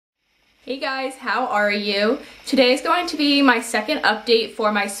Hey guys, how are you? Today is going to be my second update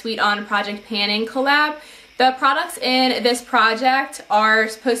for my Sweet On Project Panning collab. The products in this project are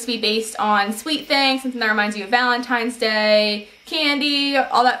supposed to be based on sweet things, something that reminds you of Valentine's Day, candy,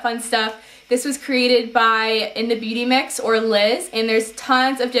 all that fun stuff. This was created by In the Beauty Mix, or Liz, and there's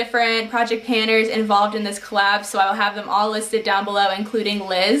tons of different project panners involved in this collab, so I will have them all listed down below, including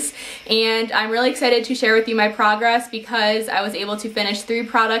Liz. And I'm really excited to share with you my progress because I was able to finish 3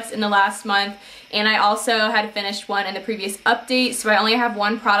 products in the last month, and I also had finished one in the previous update, so I only have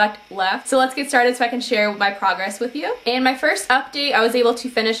 1 product left. So let's get started so I can share my progress with you. In my first update, I was able to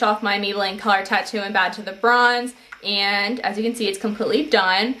finish off my Maybelline Color Tattoo and Bad to the Bronze, and as you can see, it's completely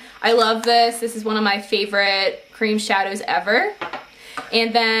done. I love this. This is one of my favorite cream shadows ever.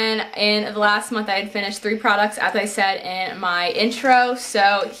 And then in the last month, I had finished 3 products, as I said in my intro.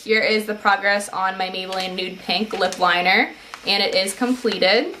 So here is the progress on my Maybelline Nude Pink lip liner, and it is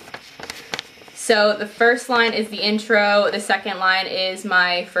completed. So the first line is the intro, the second line is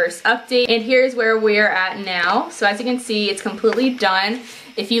my first update, and here's where we're at now. So as you can see, it's completely done.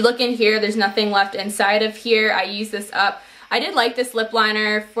 If you look in here, there's nothing left inside of here. I used this up. I did like this lip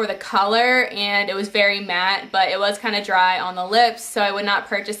liner for the color, and it was very matte, but it was kind of dry on the lips, so I would not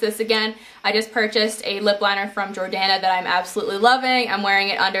purchase this again. I just purchased a lip liner from Jordana that I'm absolutely loving. I'm wearing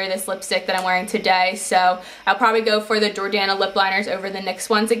it under this lipstick that I'm wearing today, so I'll probably go for the Jordana lip liners over the NYX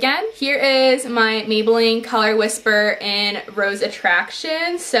ones again. Here is my Maybelline Color Whisper in Rose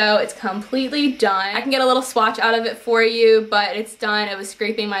Attraction, so it's completely done. I can get a little swatch out of it for you, but it's done. It was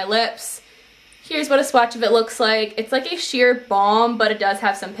scraping my lips. Here's what a swatch of it looks like. It's like a sheer balm, but it does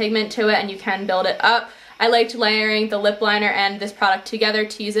have some pigment to it and you can build it up. I liked layering the lip liner and this product together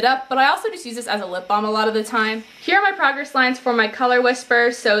to use it up, but I also just use this as a lip balm a lot of the time. Here are my progress lines for my Color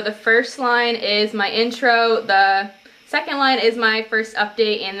Whisper. So the first line is my intro, the second line is my first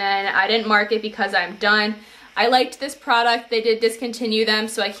update, and then I didn't mark it because I'm done. I liked this product. They did discontinue them,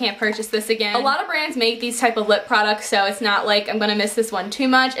 so I can't purchase this again. A lot of brands make these type of lip products, so it's not like I'm gonna miss this one too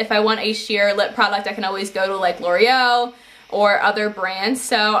much. If I want a sheer lip product, I can always go to like L'Oreal or other brands,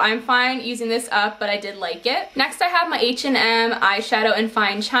 so I'm fine using this up, but I did like it. Next I have my H&M eyeshadow in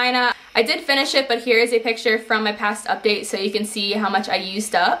Fine China. I did finish it, but here is a picture from my past update so you can see how much I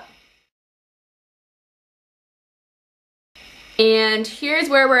used up. And here's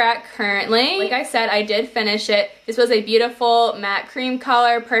where we're at currently. Like I said, I did finish it. This was a beautiful matte cream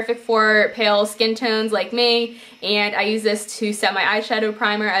color, perfect for pale skin tones like me. And I use this to set my eyeshadow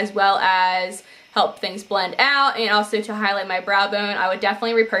primer as well as help things blend out and also to highlight my brow bone. I would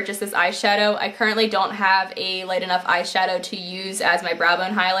definitely repurchase this eyeshadow. I currently don't have a light enough eyeshadow to use as my brow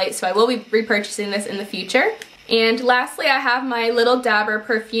bone highlight, so I will be repurchasing this in the future. And lastly, I have my Little Dabber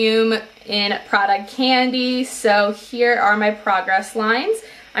perfume in Prada Candy. So here are my progress lines.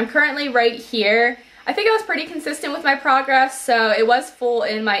 I'm currently right here. I think I was pretty consistent with my progress, so it was full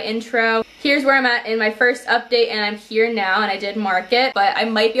in my intro. Here's where I'm at in my first update, and I'm here now, and I did mark it, but I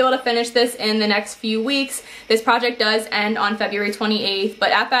might be able to finish this in the next few weeks. This project does end on February 28th,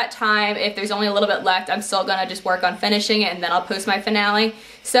 but at that time, if there's only a little bit left, I'm still gonna just work on finishing it, and then I'll post my finale.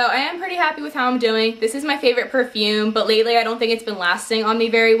 So I am pretty happy with how I'm doing. This is my favorite perfume, but lately I don't think it's been lasting on me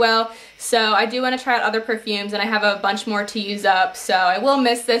very well. So I do want to try out other perfumes, and I have a bunch more to use up, so I will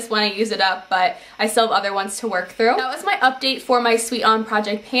miss this when I use it up, but I still have other ones to work through. That was my update for my Sweet On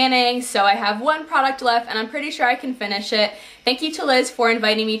Project Panning, so I have 1 product left, and I'm pretty sure I can finish it. Thank you to Liz for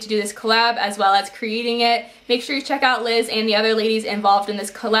inviting me to do this collab as well as creating it. Make sure you check out Liz and the other ladies involved in this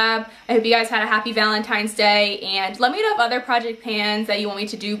collab. I hope you guys had a happy Valentine's Day, and let me know of other project pans that you want me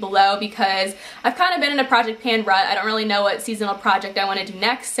to do below because I've kind of been in a project pan rut. I don't really know what seasonal project I want to do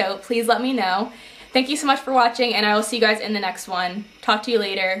next, so please let me know. Thank you so much for watching, and I will see you guys in the next one. Talk to you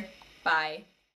later. Bye.